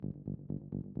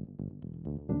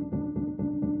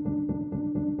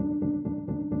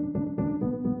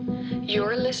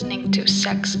You're listening to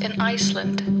Sex in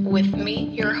Iceland with me,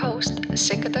 your host,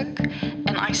 Sigurduk,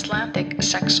 an Icelandic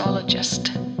sexologist.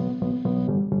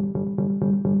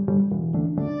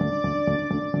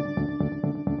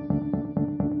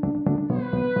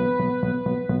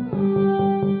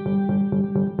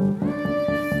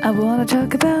 I wanna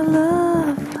talk about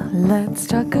love. Let's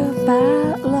talk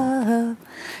about love.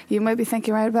 You might be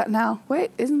thinking right about now,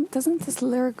 wait, doesn't this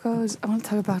lyric goes, I want to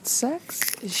talk about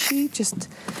sex? Is she just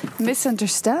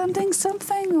misunderstanding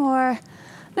something? Or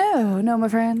no, my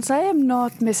friends, I am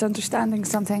not misunderstanding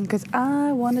something, because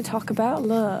I want to talk about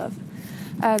love.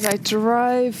 As I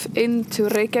drive into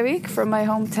Reykjavik from my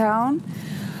hometown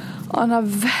on a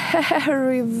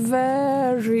very,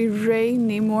 very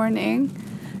rainy morning.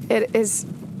 It is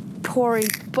pouring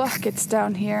buckets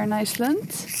down here in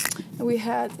Iceland. We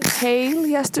had hail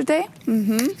yesterday.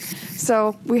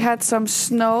 So we had some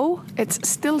snow. It's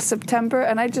still September,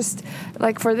 and I just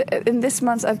in this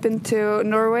month I've been to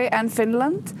Norway and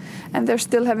Finland, and they're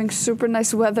still having super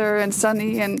nice weather and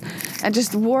sunny and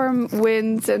just warm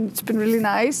winds, and it's been really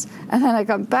nice. And then I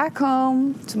got back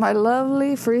home to my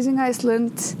lovely freezing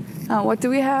Iceland. What do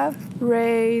we have?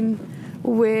 Rain,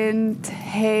 wind,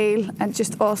 hail, and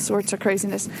just all sorts of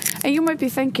craziness. And you might be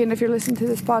thinking, if you're listening to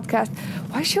this podcast,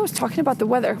 why is she always talking about the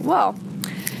weather? Well,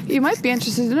 you might be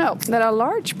interested to know that a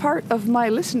large part of my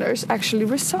listeners actually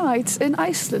resides in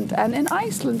Iceland. And in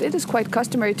Iceland, it is quite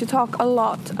customary to talk a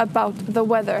lot about the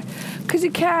weather, because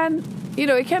it can be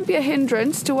a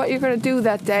hindrance to what you're going to do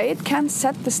that day. It can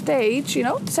set the stage,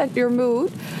 set your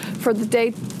mood for the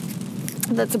day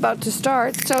that's about to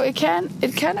start. So it can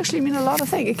actually mean a lot of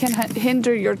things. It can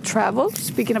hinder your travel.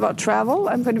 Speaking about travel,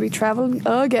 I'm going to be traveling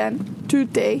again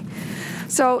today.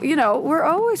 So, we're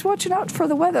always watching out for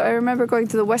the weather. I remember going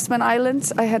to the Westman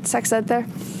Islands. I had sex ed there.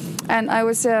 And I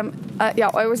was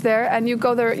there. And you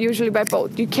go there usually by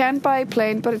boat. You can by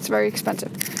plane, but it's very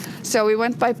expensive. So we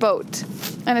went by boat.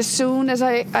 And as soon as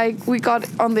we got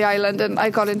on the island and I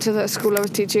got into the school I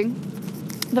was teaching,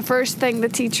 the first thing the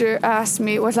teacher asked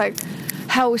me was like,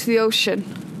 how was the ocean?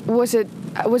 Was it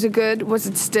good? Was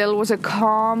it still? Was it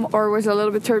calm? Or was it a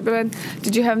little bit turbulent?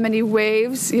 Did you have many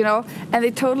waves? And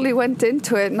they totally went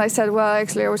into it. And I said, well,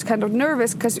 actually, I was kind of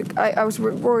nervous because I was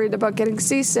worried about getting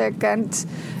seasick, and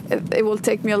it will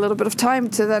take me a little bit of time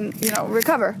to then,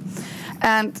 recover.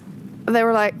 And they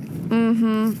were like,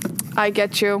 I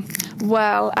get you.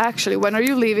 Well, actually, when are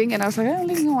you leaving? And I was like, I'm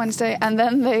leaving on Wednesday. And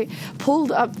then they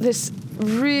pulled up this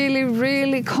really,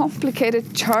 really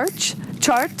complicated chart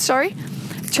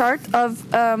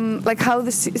of how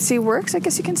the sea works, I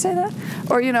guess you can say that,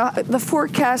 or the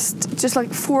forecast just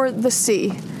like for the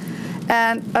sea.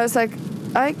 And I was like,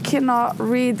 I cannot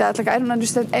read that, I don't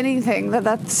understand anything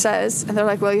that says. And they're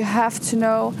like, well, you have to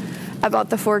know about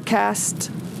the forecast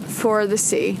for the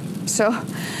sea. So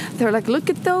they're like, look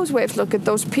at those waves, look at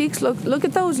those peaks, look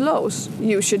at those lows,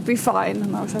 you should be fine.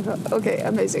 And I was like, okay,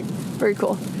 amazing, very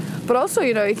cool. But also,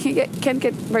 it can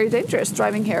get very dangerous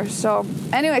driving here. So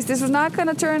anyways, this is not going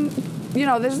to turn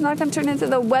into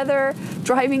the weather,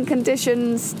 driving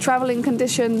conditions, traveling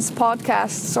conditions podcast.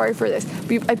 Sorry for this.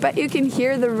 But I bet you can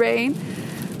hear the rain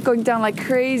going down like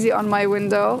crazy on my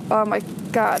window. Oh my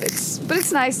God. But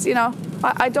it's nice,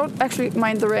 I don't actually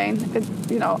mind the rain,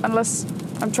 unless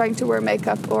I'm trying to wear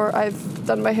makeup or I've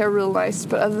done my hair real nice.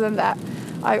 But other than that,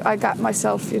 I got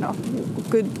myself, a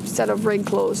good set of rain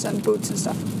clothes and boots and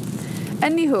stuff.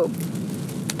 Anywho,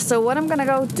 so what I'm going to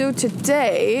go do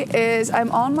today is I'm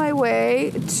on my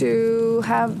way to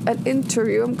have an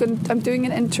interview. I'm doing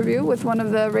an interview with one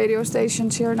of the radio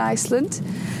stations here in Iceland.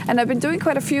 And I've been doing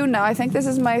quite a few now. I think this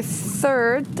is my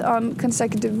third on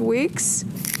consecutive weeks.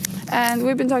 And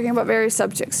we've been talking about various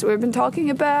subjects. We've been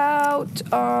talking about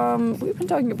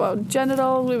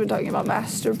genitals. We've been talking about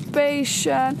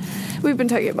masturbation. We've been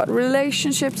talking about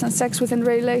relationships and sex within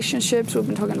relationships. We've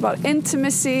been talking about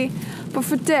intimacy. But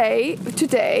for today,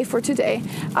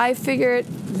 I figured,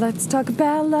 let's talk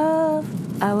about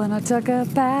love. I want to talk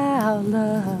about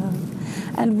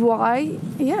love. And why?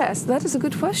 Yes, that is a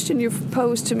good question you've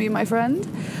posed to me, my friend.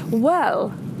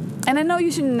 Well, and I know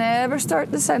you should never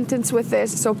start the sentence with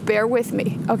this, so bear with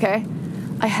me, okay?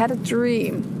 I had a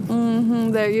dream.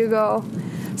 There you go.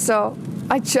 So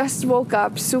I just woke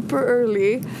up super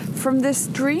early from this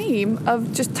dream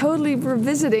of just totally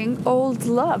revisiting old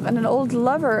love and an old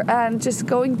lover, and just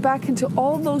going back into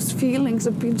all those feelings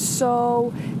of being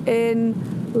so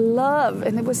in love.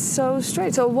 And it was so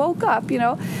strange. So I woke up,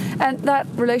 and that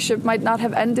relationship might not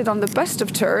have ended on the best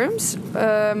of terms,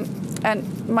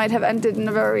 and might have ended in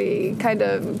a very kind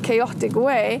of chaotic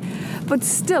way. But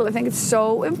still, I think it's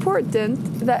so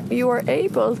important that you are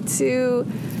able to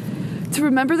to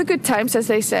remember the good times, as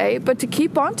they say, but to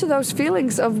keep on to those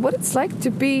feelings of what it's like to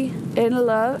be in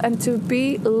love and to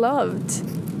be loved.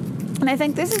 And I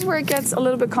think this is where it gets a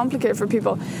little bit complicated for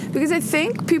people, because I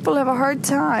think people have a hard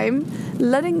time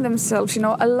letting themselves,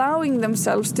 allowing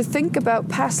themselves to think about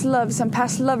past loves and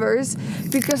past lovers,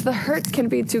 because the hurt can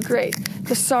be too great.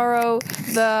 The sorrow,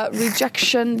 the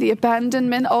rejection, the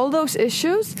abandonment, all those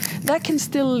issues, that can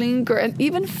still linger and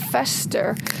even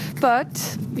fester.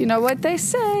 But you know what they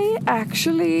say,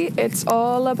 actually, it's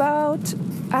all about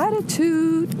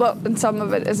attitude. Well, and some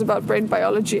of it is about brain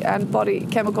biology and body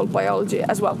chemical biology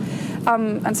as well.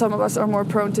 And some of us are more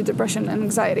prone to depression and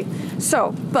anxiety.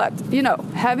 So, but,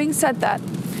 having said that,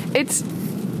 it's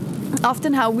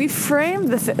often how we frame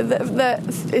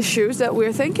the issues that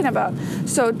we're thinking about.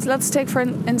 So let's take, for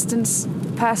instance,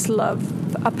 past love.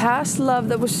 A past love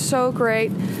that was so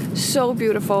great, so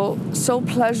beautiful, so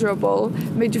pleasurable,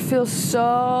 made you feel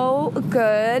so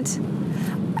good.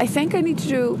 I think I need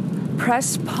to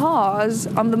press pause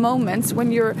on the moments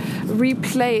when you're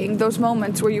replaying those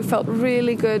moments where you felt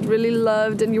really good, really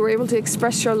loved, and you were able to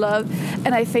express your love.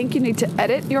 And I think you need to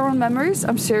edit your own memories.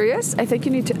 I'm serious. I think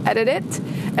you need to edit it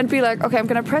and be like, okay, I'm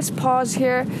going to press pause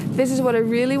here. This is what I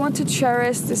really want to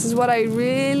cherish. This is what I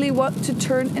really want to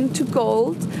turn into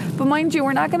gold. But mind you,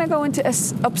 we're not going to go into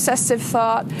obsessive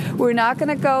thought. We're not going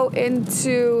to go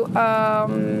into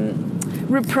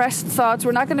repressed thoughts.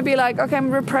 We're not going to be like, okay,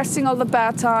 I'm repressing all the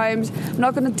bad times. I'm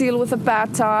not going to deal with the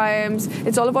bad times.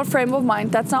 It's all about frame of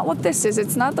mind. That's not what this is.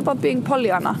 It's not about being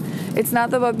Pollyanna. It's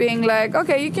not about being like,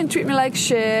 okay, you can treat me like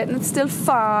shit and it's still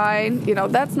fine.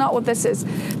 That's not what this is.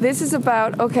 This is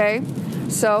about, okay,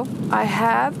 so I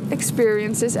have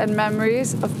experiences and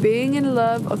memories of being in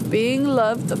love, of being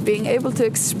loved, of being able to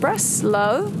express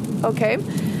love, okay?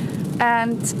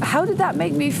 And how did that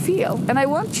make me feel? And I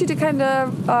want you to kind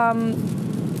of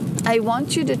I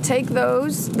want you to take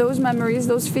those memories,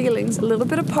 those feelings a little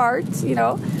bit apart,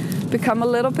 become a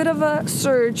little bit of a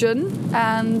surgeon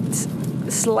and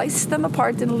slice them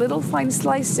apart in little fine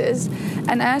slices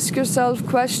and ask yourself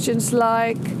questions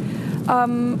like,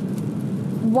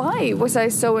 why was I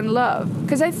so in love?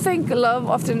 Because I think love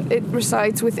often, it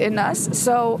resides within us.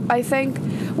 So I think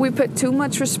we put too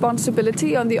much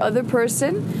responsibility on the other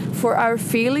person for our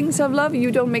feelings of love.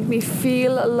 You don't make me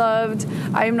feel loved.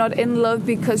 I am not in love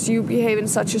because you behave in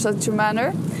such and such a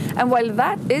manner. And while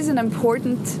that is an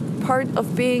important part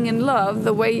of being in love,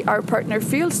 the way our partner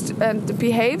feels and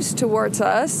behaves towards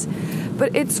us,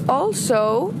 but it's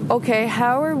also, okay,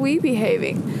 how are we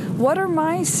behaving? What are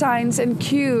my signs and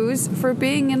cues for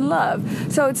being in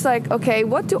love? So it's like, okay,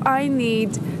 what do I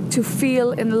need to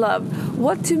feel in love?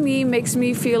 What to me makes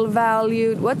me feel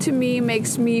valued? What to me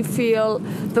makes me feel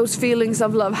those feelings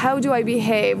of love? How do I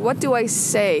behave? What do I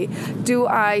say? Do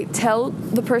I tell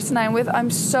the person I'm with,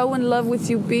 I'm so in love with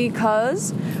you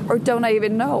because, or don't I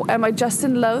even know? Am I just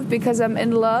in love because I'm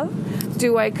in love?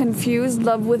 Do I confuse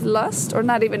love with lust? Or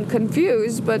not even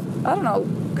confuse, but I don't know,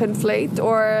 conflate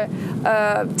or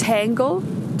tangle?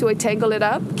 Do I tangle it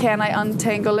up? Can I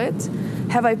untangle it?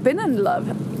 Have I been in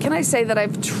love? Can I say that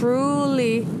I've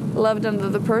truly loved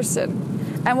another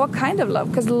person? And what kind of love?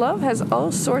 Because love has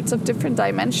all sorts of different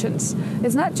dimensions.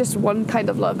 It's not just one kind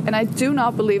of love. And I do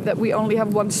not believe that we only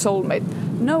have one soulmate.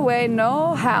 No way,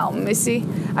 no how, Missy.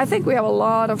 I think we have a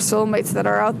lot of soulmates that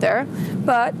are out there.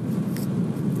 But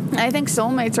I think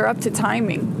soulmates are up to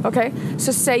timing, okay?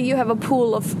 So say you have a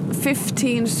pool of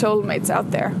 15 soulmates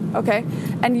out there, okay?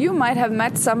 And you might have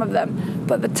met some of them,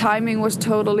 but the timing was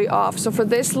totally off. So for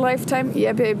this lifetime,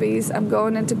 yeah, babies, I'm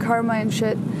going into karma and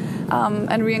shit,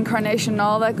 and reincarnation and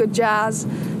all that good jazz.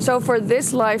 So for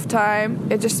this lifetime,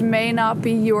 it just may not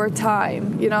be your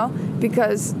time,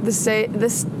 because the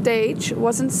stage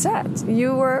wasn't set.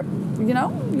 You were,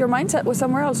 your mindset was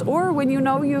somewhere else. Or when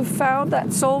you found that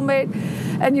soulmate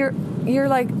and you're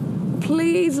like,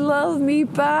 please love me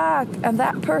back, and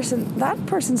that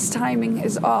person's timing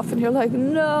is off, and you're like,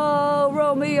 no,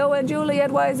 Romeo and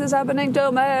Juliet, why is this happening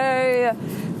to me?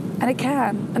 And it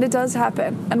can, and it does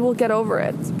happen, and we'll get over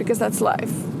it, because that's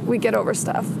life. We get over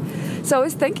stuff. So I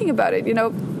was thinking about it,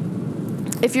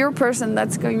 if you're a person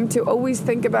that's going to always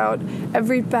think about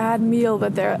every bad meal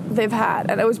that they've had,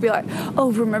 and always be like,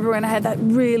 oh, remember when I had that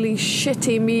really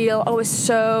shitty meal? Oh, it was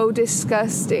so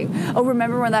disgusting. Oh,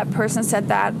 remember when that person said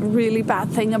that really bad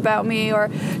thing about me? Or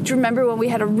do you remember when we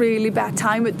had a really bad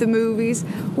time at the movies?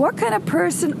 What kind of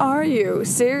person are you?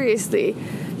 Seriously.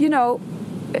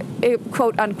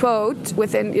 Quote unquote,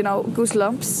 within, goose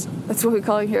lumps. That's what we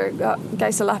call it here,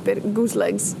 geisalapir, goose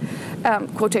legs,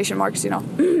 quotation marks,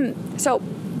 So,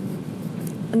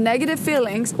 negative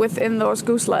feelings within those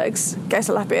goose legs,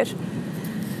 geisalapir,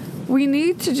 we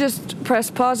need to just press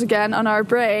pause again on our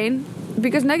brain,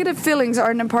 because negative feelings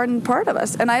are an important part of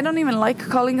us. And I don't even like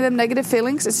calling them negative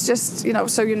feelings. It's just,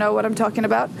 so you know what I'm talking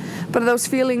about. But those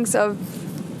feelings of,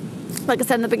 like I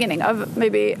said in the beginning, of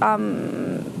maybe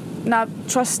not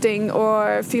trusting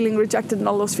or feeling rejected and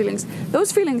all those feelings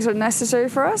are necessary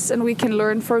for us, and we can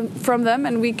learn from them,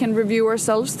 and we can review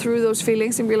ourselves through those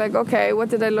feelings and be like, okay, what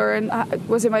did I learn?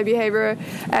 Was it my behavior?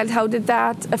 And how did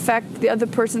that affect the other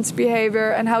person's behavior?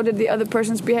 And how did the other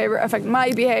person's behavior affect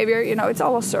my behavior? It's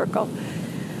all a circle.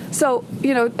 So,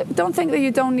 don't think that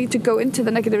you don't need to go into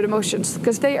the negative emotions,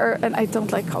 because they are, and I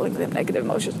don't like calling them negative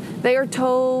emotions, they are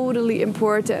totally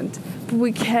important. But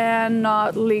we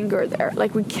cannot linger there.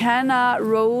 Like, we cannot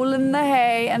roll in the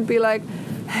hay and be like,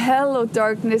 hello,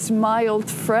 darkness, my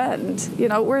old friend.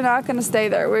 We're not going to stay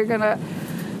there. We're going to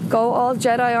go all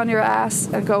Jedi on your ass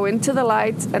and go into the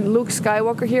light, and Luke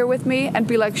Skywalker here with me, and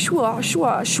be like, shwa,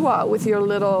 shwa, shwa, with your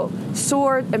little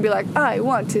sword, and be like, I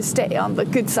want to stay on the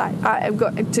good side. I am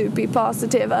going to be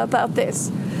positive about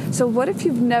this. So what if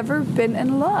you've never been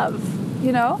in love,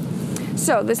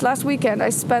 So this last weekend, I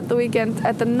spent the weekend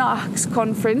at the NACS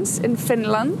conference in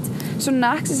Finland. So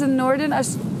NACS is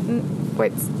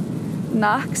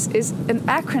NACS is an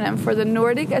acronym for the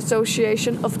Nordic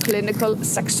Association of Clinical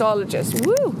Sexologists.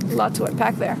 Woo! A lot to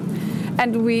unpack there.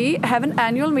 And we have an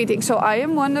annual meeting. So I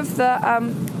am one of the,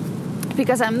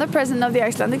 because I'm the president of the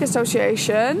Icelandic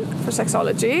Association for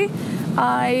Sexology,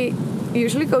 I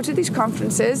usually go to these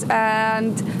conferences,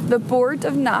 and the board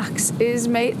of NACS is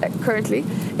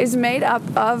made up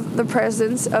of the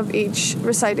presidents of each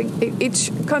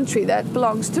country that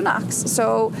belongs to NACS.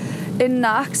 So in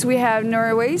NACS we have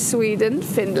Norway, Sweden,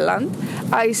 Finland,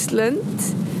 Iceland,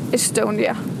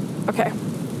 Estonia,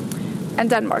 and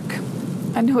Denmark.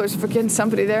 And who is forgetting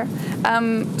somebody there?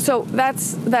 So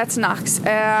that's NACS,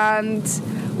 and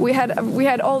we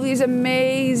had all these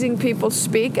amazing people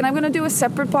speak, and I'm going to do a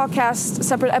separate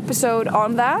episode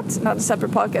on that. Not a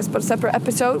separate podcast, but a separate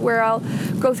episode where I'll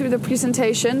go through the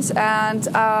presentations, and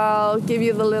I'll give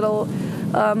you the little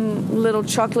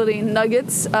chocolatey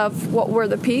nuggets of what were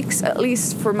the peaks, at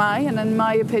least for in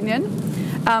my opinion.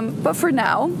 But for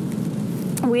now,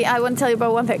 I want to tell you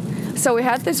about one thing. So we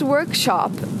had this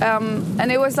workshop,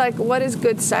 and it was like, what is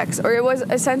good sex? Or it was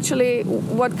essentially,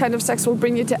 what kind of sex will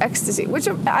bring you to ecstasy? Which,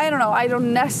 I don't know, I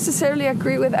don't necessarily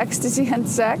agree with ecstasy and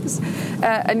sex,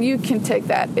 and you can take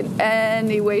that in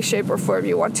any way, shape, or form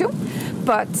you want to.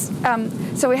 But,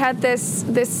 so we had this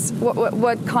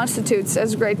what constitutes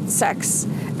as great sex?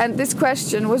 And this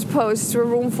question was posed to a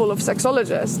room full of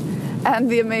sexologists,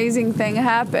 and the amazing thing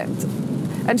happened.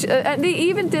 And they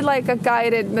even did like a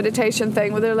guided meditation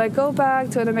thing where they're like, go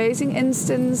back to an amazing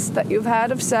instance that you've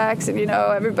had of sex. And,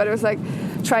 everybody was like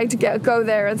trying to go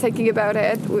there and thinking about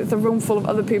it with a room full of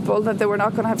other people that they were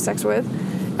not going to have sex with.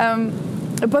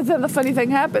 But then the funny thing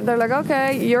happened. They're like,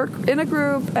 okay, you're in a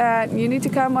group and you need to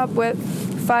come up with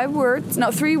 3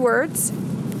 words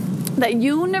that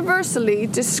universally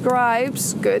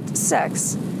describes good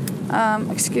sex.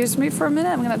 Excuse me for a minute.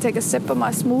 I'm going to take a sip of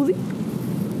my smoothie.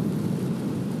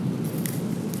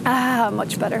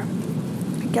 Much better.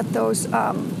 Get those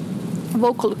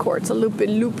vocal cords a little bit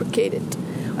lubricated.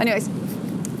 Anyways,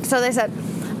 so they said,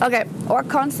 okay, what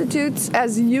constitutes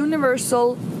as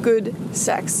universal good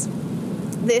sex?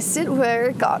 This is where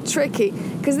it got tricky,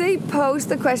 because they posed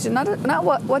the question, not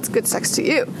what's good sex to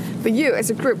you, but you as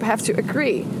a group have to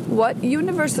agree what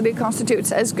universally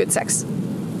constitutes as good sex.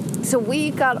 So we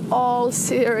got all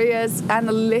serious,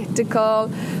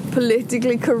 analytical,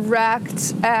 politically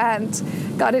correct, and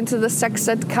got into the sex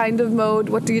ed kind of mode.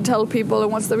 What do you tell people,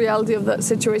 and what's the reality of the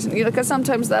situation? Because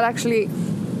sometimes that actually,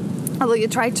 although you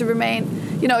try to remain,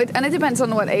 and it depends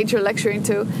on what age you're lecturing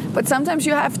to, but sometimes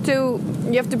you have to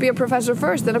be a professor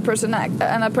first and a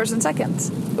person second,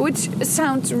 which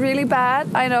sounds really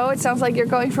bad. I know it sounds like you're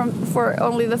going for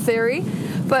only the theory,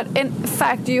 but in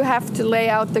fact you have to lay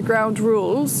out the ground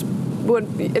rules.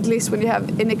 At least when you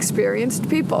have inexperienced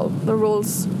people, the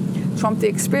rules trump the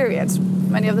experience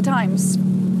many of the times.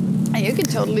 And you can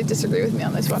totally disagree with me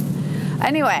on this one.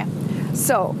 Anyway,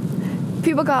 so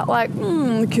people got like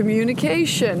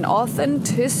communication,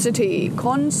 authenticity,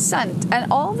 consent,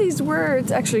 and all these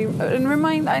words actually.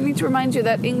 I need to remind you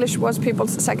that English was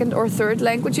people's second or third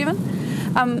language even.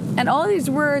 And all these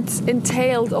words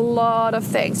entailed a lot of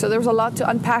things. So there was a lot to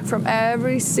unpack from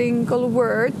every single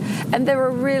word. And they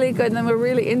were really good and they were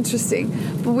really interesting.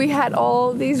 But we had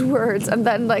all these words. And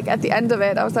then like at the end of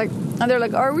it, I was like, and they're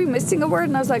like, are we missing a word?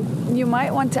 And I was like, you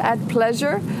might want to add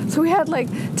pleasure. So we had like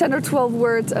 10 or 12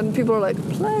 words and people were like,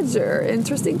 pleasure,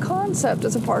 interesting concept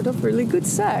as a part of really good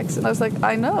sex. And I was like,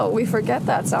 I know, we forget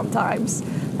that sometimes.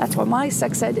 That's why my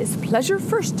sex ed is pleasure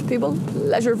first, people.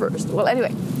 Pleasure first. Well,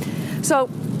 anyway, so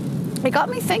it got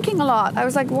me thinking a lot. I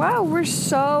was like, wow, we're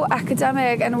so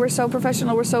academic and we're so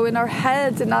professional. We're so in our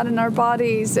heads and not in our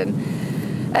bodies.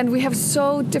 And we have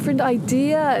so different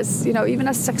ideas, even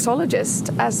as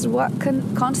sexologists, as what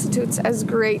constitutes as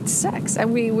great sex.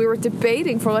 And we were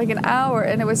debating for like an hour,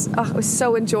 and it was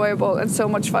so enjoyable and so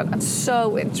much fun and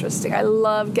so interesting. I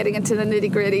love getting into the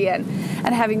nitty-gritty and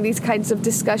having these kinds of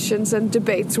discussions and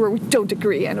debates where we don't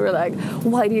agree, and we're like,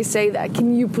 why do you say that?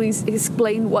 Can you please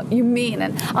explain what you mean?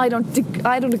 And I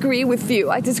don't agree with you.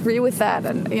 I disagree with that.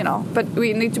 And but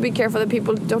we need to be careful that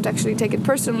people don't actually take it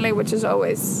personally, which is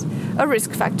always a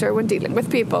risk factor when dealing with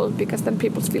people, because then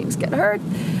people's feelings get hurt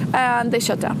and they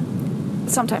shut down.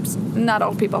 Sometimes, not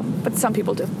all people, but some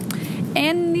people do.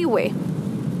 Anyway,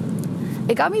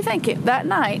 it got me thinking. That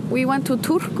night we went to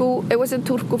Turku. It was in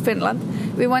Turku,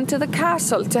 Finland. We went to the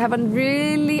castle to have a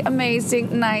really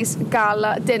amazing, nice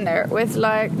gala dinner with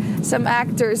like some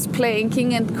actors playing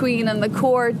king and queen in the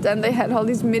court, and they had all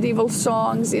these medieval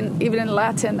songs even in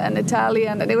Latin and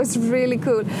Italian, and it was really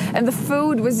cool. And the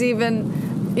food was even,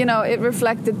 it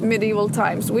reflected medieval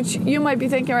times, which you might be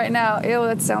thinking right now, ew,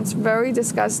 that sounds very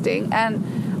disgusting.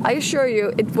 And I assure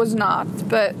you it was not,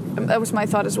 but that was my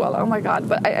thought as well. Oh my God.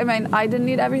 But I mean, I didn't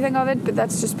eat everything of it, but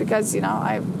that's just because,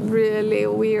 I have really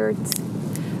weird,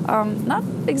 not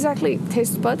exactly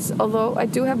taste buds, although I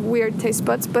do have weird taste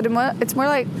buds, but it's more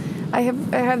like I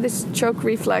have this choke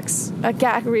reflex, a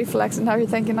gag reflex, and now you're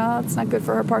thinking, it's not good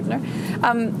for her partner.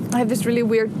 I have this really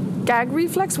weird gag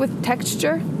reflex with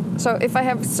texture. So if I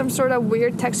have some sort of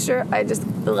weird texture, I just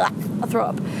I throw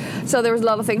up. So there was a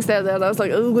lot of things there that I was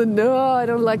like, oh no, I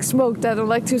don't like smoked, I don't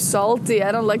like too salty,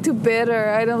 I don't like too bitter,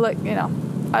 I don't like,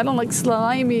 I don't like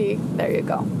slimy. There you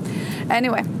go.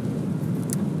 Anyway,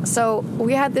 so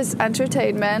we had this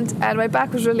entertainment, and my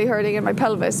back was really hurting in my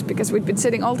pelvis because we'd been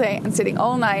sitting all day and sitting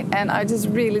all night, and I was just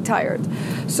really tired.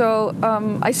 So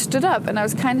I stood up, and I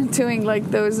was kind of doing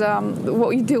like those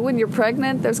what you do when you're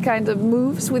pregnant, those kind of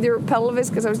moves with your pelvis,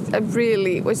 because I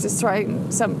really was just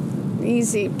trying some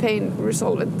easy pain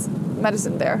resolvent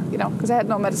medicine there, because I had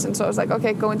no medicine. So I was like,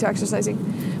 okay, go into exercising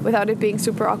without it being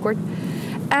super awkward.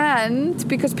 And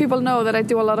because people know that I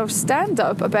do a lot of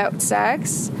stand-up about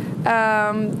sex,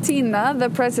 Tina, the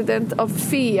president of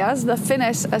FIAS, the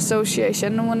Finnish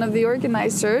Association, and one of the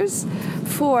organizers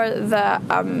for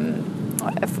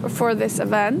for this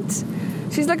event,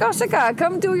 she's like, oh, Sika,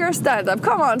 come do your stand-up.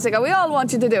 Come on, Sika, we all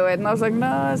want you to do it. And I was like,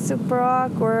 no, super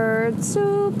awkward,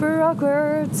 super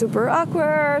awkward, super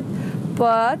awkward.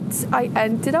 But I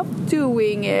ended up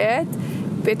doing it.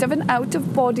 Bit of an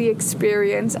out-of-body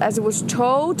experience, as it was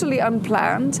totally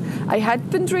unplanned. I had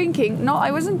been drinking. No,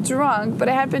 I wasn't drunk, but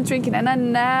I had been drinking, and I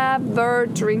never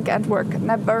drink at work.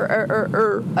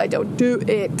 Never. I don't do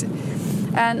it.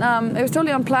 And it was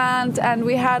totally unplanned, and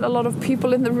we had a lot of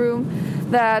people in the room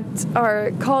that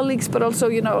are colleagues, but also,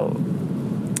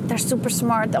 they're super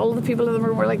smart. All the people in the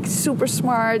room were like super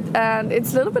smart, and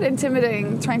it's a little bit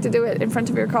intimidating trying to do it in front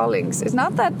of your colleagues. It's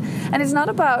not that, and it's not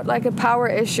about like a power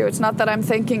issue. It's not that I'm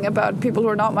thinking about people who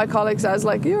are not my colleagues as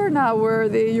like, you're not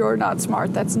worthy, you're not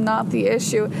smart. That's not the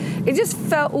issue. It just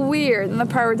felt weird, and the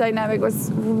power dynamic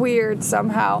was weird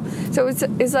somehow. So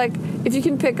it's like, if you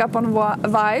can pick up on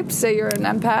vibes, say you're an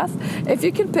empath, if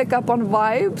you can pick up on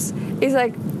vibes, it's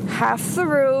like, half the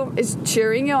room is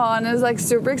cheering you on and is like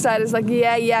super excited. It's like,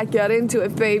 yeah, get into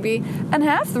it, baby. And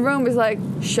half the room is like,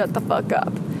 shut the fuck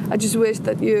up. I just wish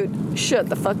that you'd shut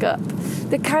the fuck up.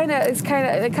 It kind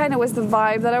of was the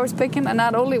vibe that I was picking. And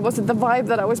not only was it the vibe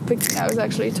that I was picking, I was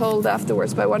actually told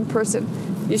afterwards by one person,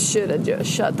 you should have just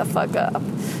shut the fuck up.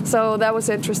 So that was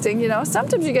interesting.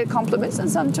 Sometimes you get compliments and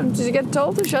sometimes you get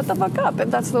told to shut the fuck up,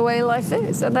 and that's the way life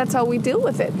is, and that's how we deal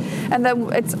with it. And then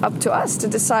it's up to us to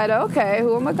decide, okay,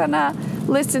 who am I gonna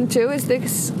listen to? Is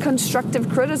this constructive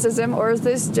criticism, or is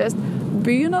this just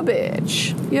being a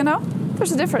bitch?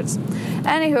 There's a difference.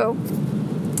 Anywho,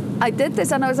 I did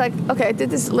this, and I was like, okay, I did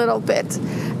this little bit,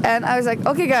 and I was like,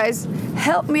 okay guys,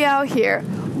 help me out here.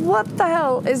 What the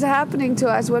hell is happening to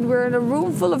us when we're in a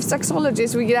room full of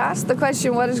sexologists? We get asked the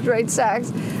question, what is great sex?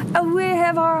 And we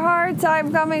have a hard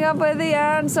time coming up with the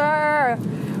answer.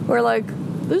 We're like,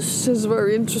 this is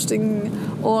very interesting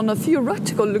on a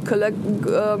theoretical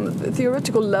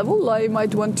level. I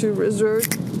might want to research.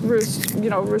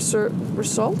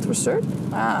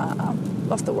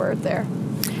 Lost the word there.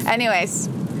 Anyways.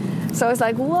 So I was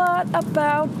like, what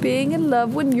about being in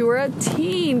love when you were a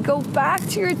teen? Go back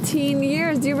to your teen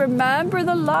years. Do you remember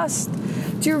the lust?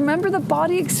 Do you remember the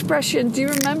body expression? Do you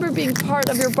remember being part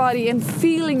of your body and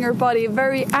feeling your body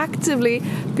very actively?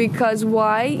 Because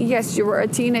why? Yes, you were a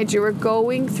teenager. You were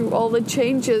going through all the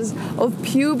changes of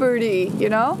puberty, you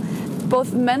know?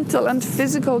 Both mental and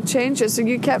physical changes. So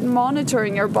you kept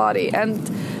monitoring your body and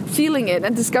feeling it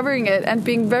and discovering it and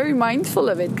being very mindful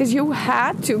of it because you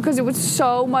had to, because it was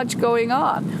so much going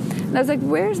on. And I was like,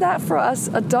 where's that for us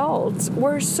adults?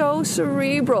 We're so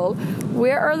cerebral.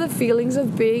 Where are the feelings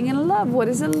of being in love? What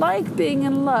is it like being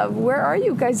in love? Where are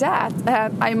you guys at?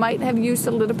 I might have used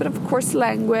a little bit of coarse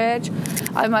language.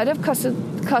 I might have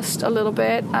cussed a little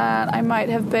bit. And I might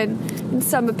have been, in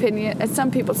some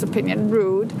people's opinion,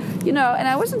 rude. You know, and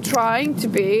I wasn't trying to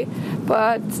be,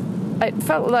 but it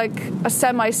felt like a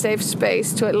semi-safe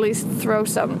space to at least throw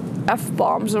some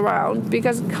F-bombs around.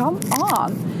 Because come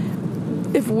on.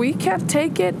 If we can't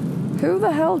take it, who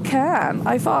the hell can?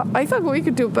 I thought we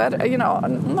could do better. You know,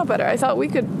 not better. I thought we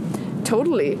could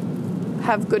totally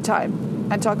have a good time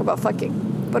and talk about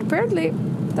fucking. But apparently,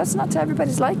 that's not to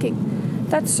everybody's liking.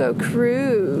 That's so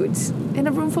crude. In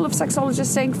a room full of sexologists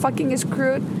saying fucking is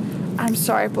crude, I'm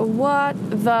sorry, but what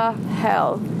the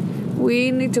hell?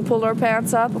 We need to pull our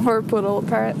pants up or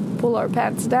pull our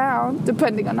pants down,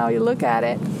 depending on how you look at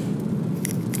it.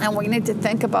 And we need to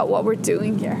think about what we're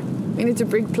doing here. We need to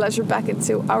bring pleasure back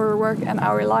into our work and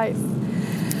our life.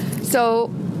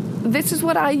 So this is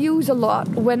what I use a lot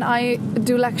when I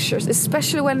do lectures,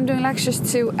 especially when I'm doing lectures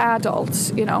to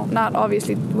adults, you know, not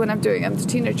obviously when I'm doing them to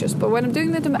teenagers, but when I'm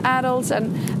doing them to adults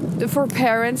and for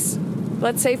parents,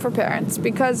 let's say for parents,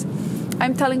 because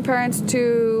I'm telling parents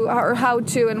how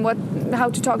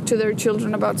to talk to their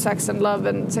children about sex and love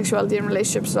and sexuality and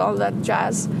relationships and all that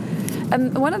jazz.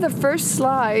 And one of the first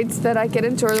slides that I get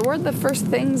into, or one of the first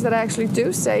things that I actually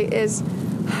do say is,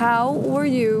 how were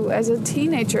you as a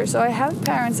teenager? So I have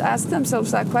parents ask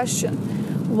themselves that question.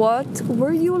 What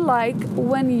were you like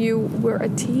when you were a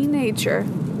teenager?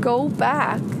 Go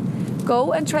back.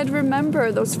 Go and try to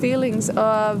remember those feelings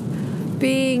of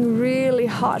being really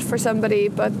hot for somebody,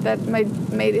 but that may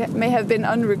have been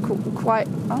unrequited.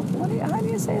 How do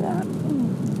you say that?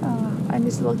 I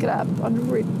need to look it up.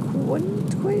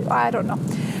 I don't know.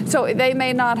 So they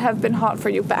may not have been hot for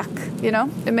you back, you know?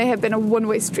 It may have been a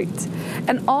one-way street.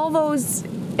 And all those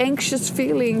anxious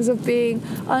feelings of being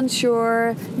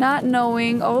unsure, not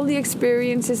knowing, all the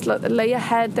experiences lay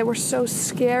ahead that were so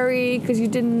scary because you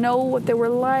didn't know what they were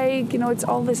like. You know, it's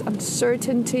all this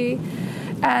uncertainty.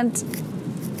 And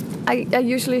I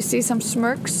usually see some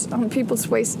smirks on people's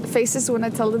faces when I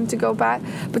tell them to go back.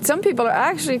 But some people are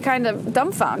actually kind of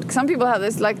dumbfounded. Some people have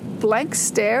this like blank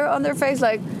stare on their face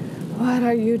like, what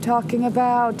are you talking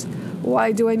about?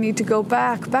 Why do I need to go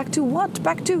back? Back to what?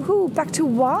 Back to who? Back to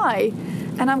why?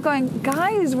 And I'm going,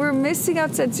 guys, we're missing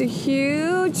out such a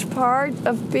huge part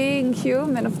of being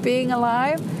human, of being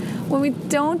alive, when we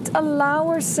don't allow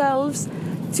ourselves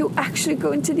to actually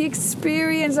go into the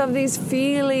experience of these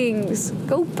feelings.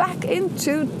 Go back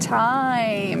into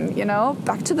time, you know,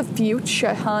 back to the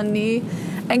future, honey,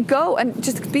 and go and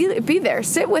just be there,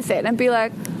 sit with it and be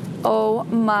like, oh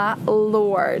my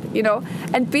Lord, you know,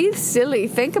 and be silly.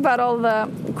 Think about all the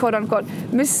quote unquote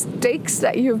mistakes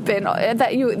that you've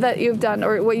done,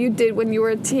 or what you did when you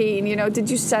were a teen. You know, did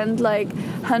you send like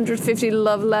 150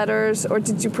 love letters, or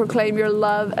did you proclaim your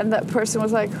love and that person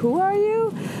was like, who are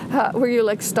you? Were you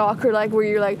like stalker? Like, were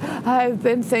you like, I've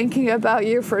been thinking about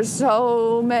you for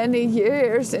so many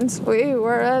years since we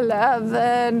were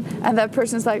 11, and that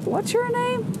person's like, what's your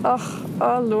name?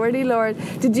 Oh Lordy Lord.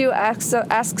 Did you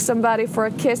ask somebody for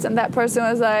a kiss and that person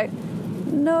was like,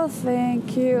 no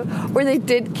thank you? Or they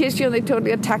did kiss you and they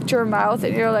totally attacked your mouth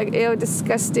and you're like, ew,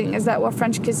 disgusting. Is that what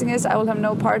French kissing is? I will have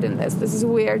no part in this. This is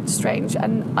weird, strange,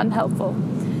 and unhelpful.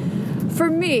 For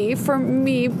me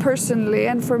personally,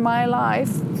 and for my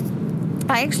life,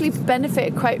 I actually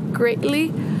benefit quite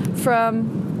greatly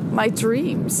from my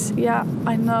dreams. Yeah,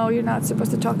 I know you're not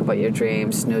supposed to talk about your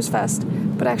dreams, snooze fest,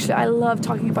 but actually I love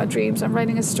talking about dreams. I'm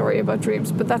writing a story about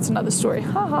dreams, but that's another story.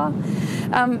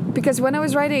 Because when I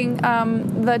was writing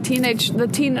the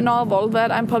teen novel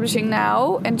that I'm publishing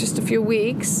now in just a few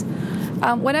weeks,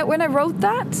 when I wrote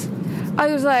that, I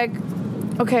was like,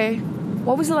 okay,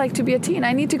 what was it like to be a teen?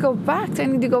 I need to go back. I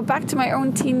need to go back to my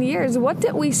own teen years. What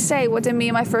did we say? What did me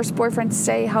and my first boyfriend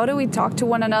say? How did we talk to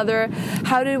one another?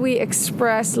 How did we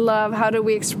express love? How did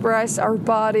we express our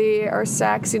body, our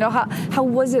sex? You know, how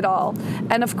was it all?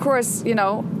 And of course, you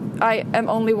know, I am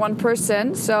only one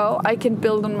person, so I can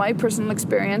build on my personal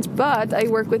experience, but I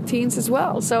work with teens as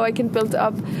well, so I can build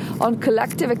up on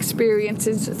collective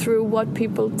experiences through what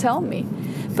people tell me.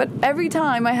 But every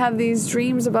time I have these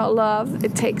dreams about love,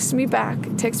 it takes me back.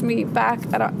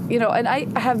 And I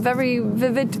have very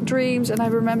vivid dreams, and I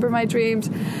remember my dreams,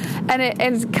 and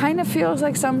it kind of feels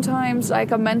like sometimes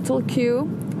like a mental cue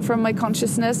from my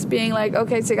consciousness being like,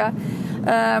 okay, Sigga,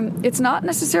 it's not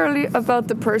necessarily about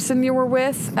the person you were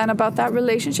with and about that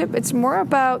relationship. It's more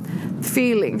about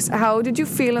feelings. How did you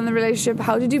feel in the relationship?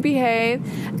 How did you behave?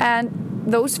 And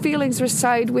those feelings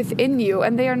reside within you,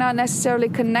 and they are not necessarily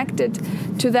connected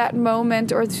to that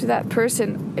moment or to that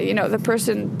person. The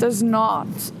person does not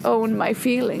own my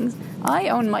feelings. I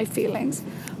own my feelings.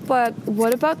 But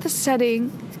what about the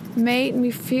setting made me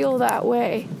feel that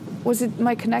way? Was it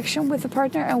my connection with the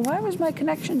partner? And why was my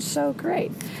connection so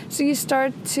great? So you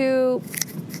start to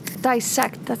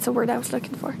dissect. That's the word I was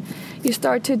looking for. You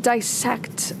start to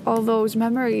dissect all those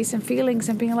memories and feelings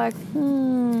and being like,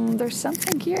 there's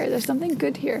something here. There's something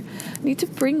good here. I need to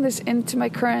bring this into my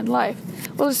current life.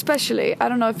 Well, especially, I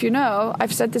don't know if you know,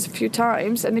 I've said this a few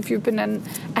times, and if you've been an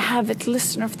avid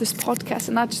listener of this podcast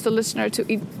and not just a listener to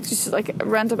just like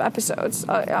random episodes,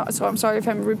 so I'm sorry if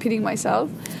I'm repeating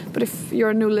myself, but if you're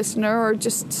a new listener or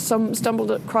just stumbled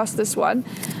across this one,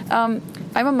 I'm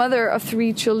a mother of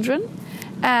 3 children.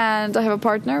 And I have a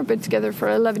partner, been together for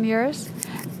 11 years.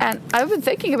 And I've been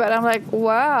thinking about it. I'm like,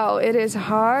 wow, it is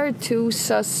hard to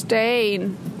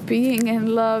sustain being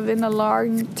in love in a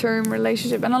long-term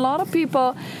relationship. And a lot of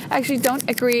people actually don't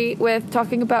agree with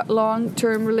talking about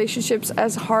long-term relationships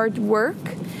as hard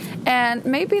work. And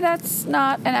maybe that's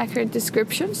not an accurate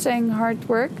description, saying hard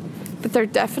work. But they're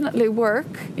definitely work,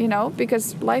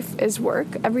 because life is work.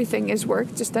 Everything is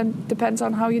work. Just then depends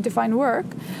on how you define work.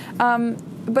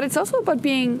 But it's also about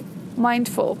being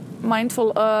mindful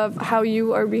of how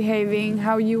you are behaving,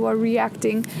 how you are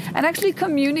reacting, and actually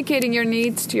communicating your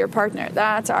needs to your partner.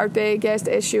 That's our biggest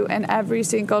issue in every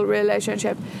single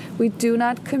relationship. We do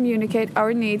not communicate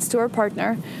our needs to our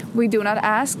partner. We do not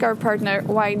ask our partner,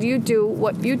 why do you do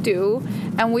what you do?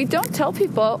 And we don't tell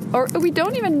people, or we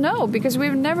don't even know, because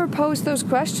we've never posed those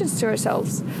questions to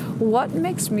ourselves. What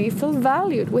makes me feel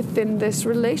valued within this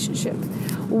relationship?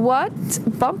 What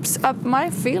bumps up my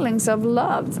feelings of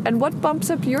love? And what bumps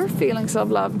up your feelings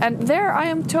of love? And there I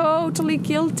am totally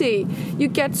guilty. You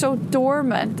get so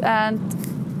dormant, and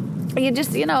you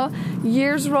just,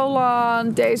 years roll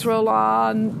on, days roll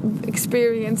on,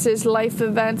 experiences, life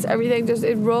events, everything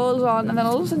it rolls on. And then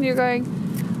all of a sudden you're going,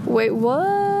 wait,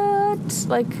 what?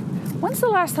 Like, when's the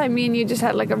last time me and you just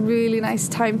had like a really nice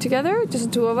time together, just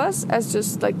the two of us as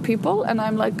just like people, and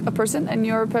I'm like a person and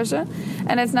you're a person,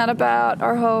 and it's not about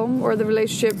our home or the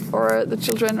relationship or the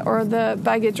children or the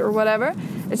baggage or whatever.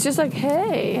 It's just like,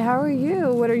 hey, how are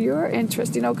you? What are your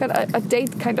interests? Kind of a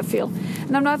date kind of feel.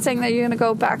 And I'm not saying that you're going to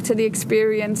go back to the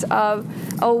experience of,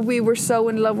 we were so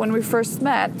in love when we first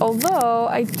met. Although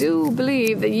I do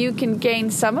believe that you can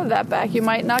gain some of that back. You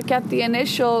might not get the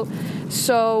initial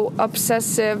so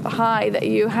obsessive high that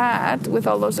you had with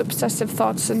all those obsessive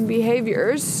thoughts and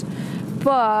behaviors.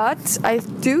 But I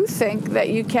do think that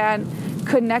you can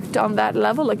connect on that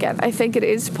level again. I think it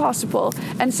is possible.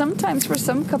 And sometimes for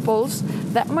some couples,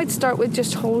 that might start with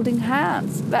just holding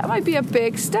hands. That might be a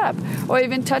big step. Or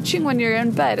even touching when you're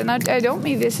in bed. And I don't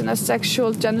mean this in a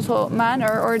sexual, genital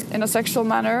manner or in a sexual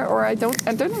manner, or I don't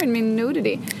even mean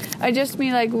nudity. I just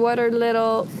mean like what are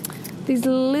these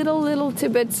little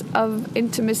tidbits of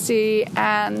intimacy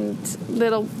and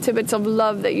little tidbits of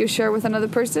love that you share with another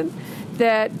person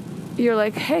that you're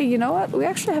like, hey, you know what? We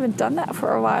actually haven't done that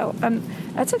for a while. And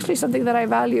that's actually something that I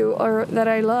value or that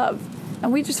I love.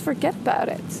 And we just forget about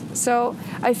it. So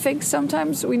I think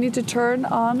sometimes we need to turn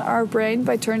on our brain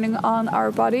by turning on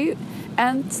our body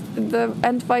and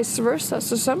vice versa.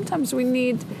 So sometimes we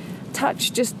need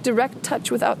touch, just direct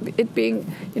touch without it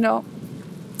being,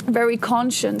 very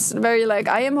conscious, very like,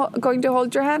 I am going to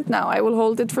hold your hand now. I will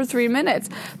hold it for 3 minutes.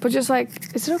 But just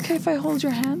like, is it okay if I hold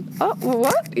your hand? Oh,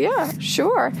 what? Yeah,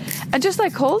 sure. And just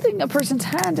like holding a person's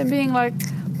hand and being like,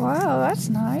 wow, that's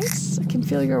nice. I can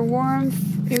feel your warmth.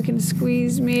 You can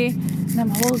squeeze me and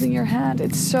I'm holding your hand.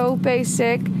 It's so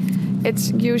basic. It's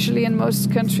usually in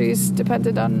most countries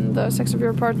dependent on the sex of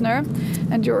your partner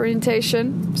and your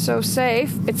orientation. So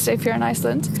safe. It's safe here in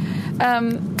Iceland.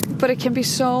 But it can be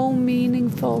so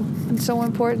meaningful and so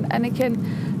important, and it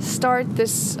can start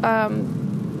this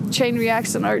chain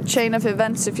reaction or chain of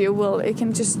events, if you will. It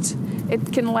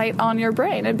can light on your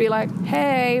brain and be like,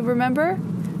 hey, remember?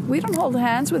 We don't hold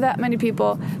hands with that many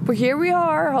people, but here we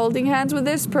are holding hands with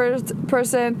this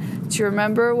person. Do you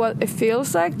remember what it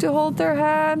feels like to hold their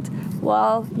hand?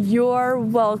 Well, you're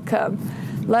welcome.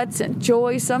 Let's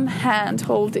enjoy some hand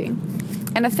holding.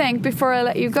 And I think before I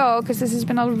let you go, because this has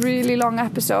been a really long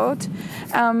episode,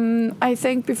 I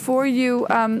think before you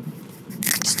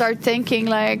start thinking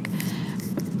like,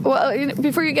 well,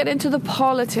 before you get into the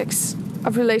politics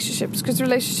of relationships, because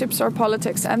relationships are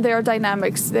politics and they are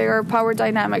dynamics, they are power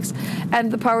dynamics,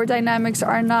 and the power dynamics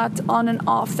are not on and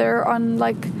off, they're on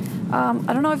like,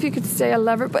 I don't know if you could say a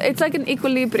lever, but it's like an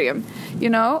equilibrium, you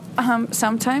know.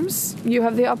 Sometimes you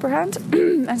have the upper hand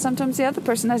and sometimes the other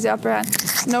person has the upper hand.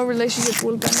 No relationship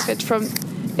will benefit from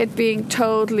it being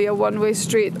totally a one-way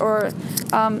street, or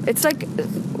it's like,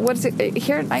 what is it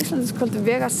here in Iceland? It's called the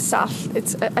Vegasalt.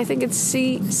 It's, I think it's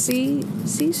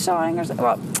seesawing or something.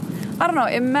 Well, I don't know.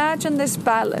 Imagine this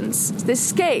balance, this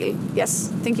scale. Yes,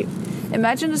 thank you.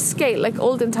 Imagine a scale, like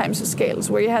olden times of scales,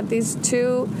 where you had these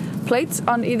two plates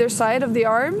on either side of the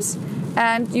arms,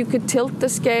 and you could tilt the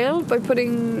scale by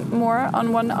putting more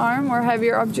on one arm or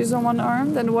heavier objects on one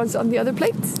arm than was on the other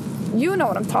plate. You know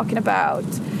what I'm talking about.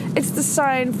 It's the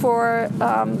sign for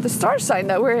the star sign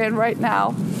that we're in right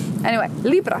now. Anyway,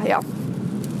 Libra, yeah.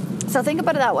 So think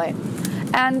about it that way.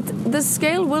 And the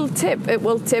scale will tip. It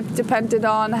will tip depending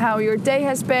on how your day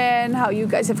has been, how you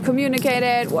guys have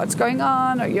communicated, what's going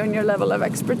on, or your level of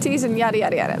expertise, and yada,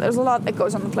 yada, yada. There's a lot that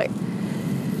goes on the plate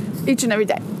each and every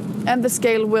day. And the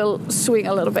scale will swing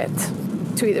a little bit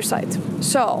to either side.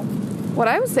 So what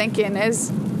I was thinking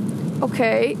is,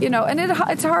 okay, you know, and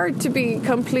it's hard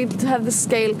to have the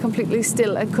scale completely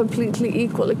still and completely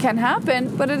equal. It can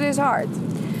happen, but it is hard.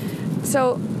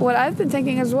 So what I've been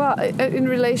thinking as well in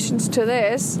relations to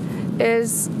this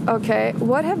is, okay,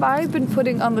 what have I been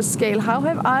putting on the scale? How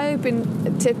have I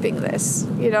been tipping this?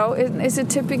 You know, is it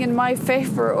tipping in my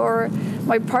favor or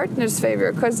my partner's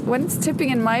favor? Because when it's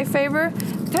tipping in my favor,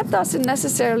 that doesn't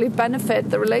necessarily benefit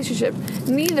the relationship.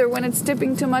 Neither when it's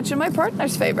tipping too much in my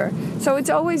partner's favor. So it's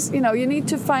always, you know, you need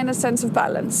to find a sense of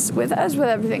balance as with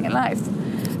everything in life.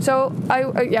 So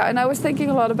I was thinking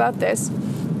a lot about this.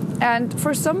 And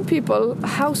for some people,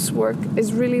 housework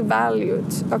is really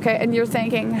valued, okay? And you're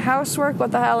thinking, housework,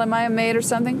 what the hell, am I a maid or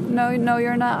something? No,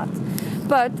 you're not.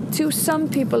 But to some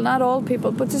people, not all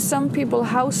people, but to some people,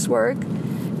 housework,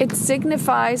 it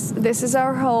signifies this is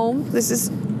our home, this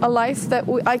is a life that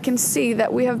I can see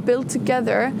that we have built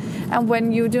together. And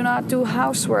when you do not do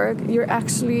housework, you're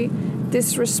actually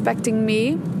disrespecting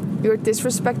me, you're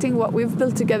disrespecting what we've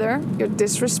built together, you're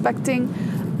disrespecting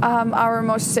our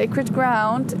most sacred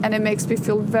ground, and it makes me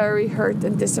feel very hurt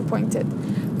and disappointed.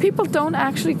 People don't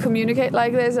actually communicate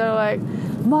like this. They're like,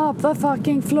 mop the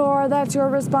fucking floor, that's your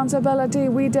responsibility,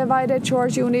 we divided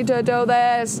chores, you need to do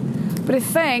this. But I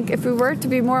think if we were to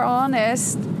be more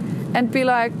honest and be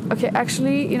like, okay,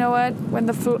 actually, you know what, when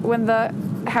the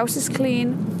house is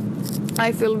clean,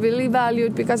 I feel really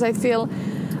valued because I feel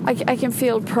I can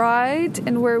feel pride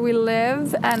in where we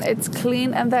live, and it's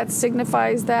clean, and that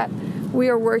signifies that we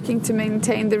are working to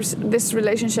maintain this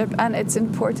relationship, and it's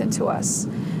important to us.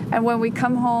 And when we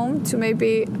come home to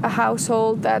maybe a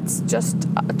household that's just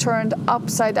turned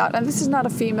upside down, and this is not a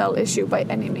female issue by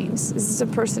any means, this is a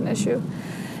person issue,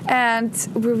 and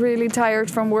we're really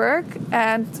tired from work,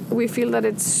 and we feel that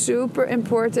it's super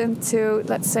important to,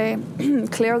 let's say,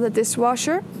 clear the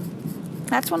dishwasher.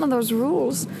 That's one of those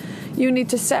rules you need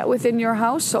to set within your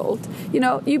household. You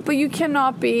know, but you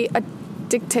cannot be a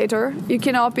dictator. You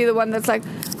cannot be the one that's like,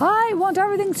 I want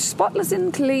everything spotless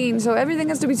and clean, so everything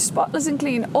has to be spotless and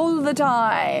clean all the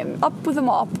time, up with a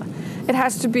mop. It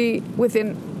has to be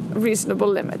within reasonable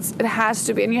limits. It has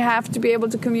to be, and you have to be able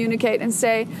to communicate and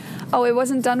say, oh, it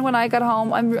wasn't done when I got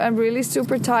home, I'm really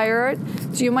super tired,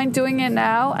 do you mind doing it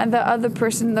now? And the other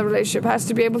person in the relationship has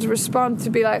to be able to respond, to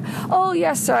be like, oh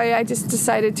yes, sorry, I just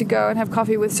decided to go and have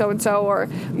coffee with so-and-so, or,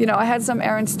 you know, I had some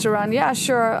errands to run. Yeah,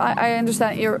 sure, I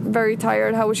understand you're very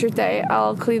tired, how was your day?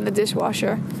 I'll clean the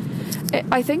dishwasher.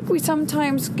 I think we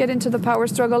sometimes get into the power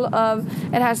struggle of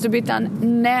it has to be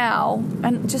done now,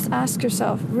 and just ask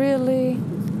yourself, really?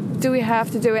 Do we have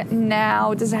to do it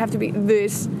now? Does it have to be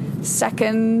this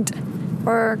second?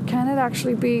 Or can it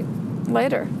actually be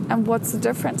later? And what's the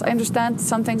difference? I understand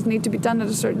some things need to be done at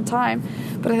a certain time,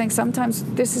 but I think sometimes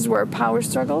this is where power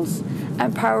struggles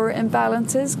and power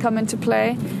imbalances come into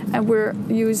play, and we're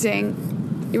using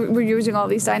all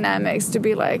these dynamics to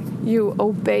be like, you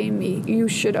obey me, you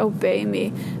should obey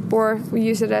me, or we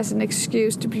use it as an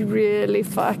excuse to be really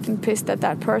fucking pissed at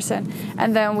that person,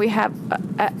 and then we have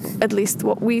at least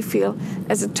what we feel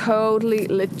as a totally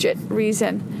legit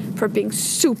reason for being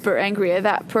super angry at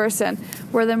that person,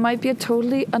 where there might be a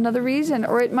totally another reason,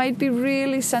 or it might be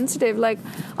really sensitive, like,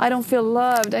 I don't feel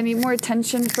loved, I need more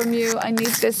attention from you, I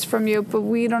need this from you, but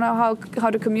we don't know how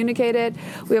to communicate it.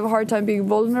 We have a hard time being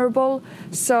vulnerable.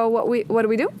 So what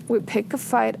do? We pick a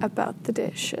fight about the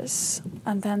dishes,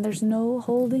 and then there's no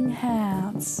holding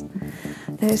hands.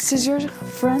 This is your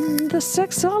friend, the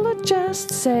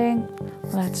sexologist, saying,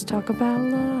 let's talk about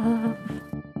love.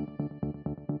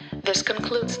 This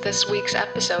concludes this week's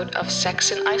episode of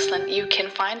Sex in Iceland. You can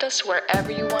find us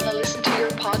wherever you want to listen to your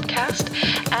podcast,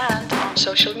 and on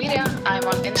social media. I'm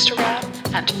on Instagram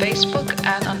and Facebook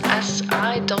and on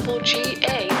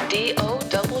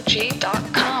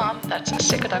siggadog.com. That's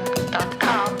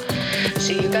siggadog.com.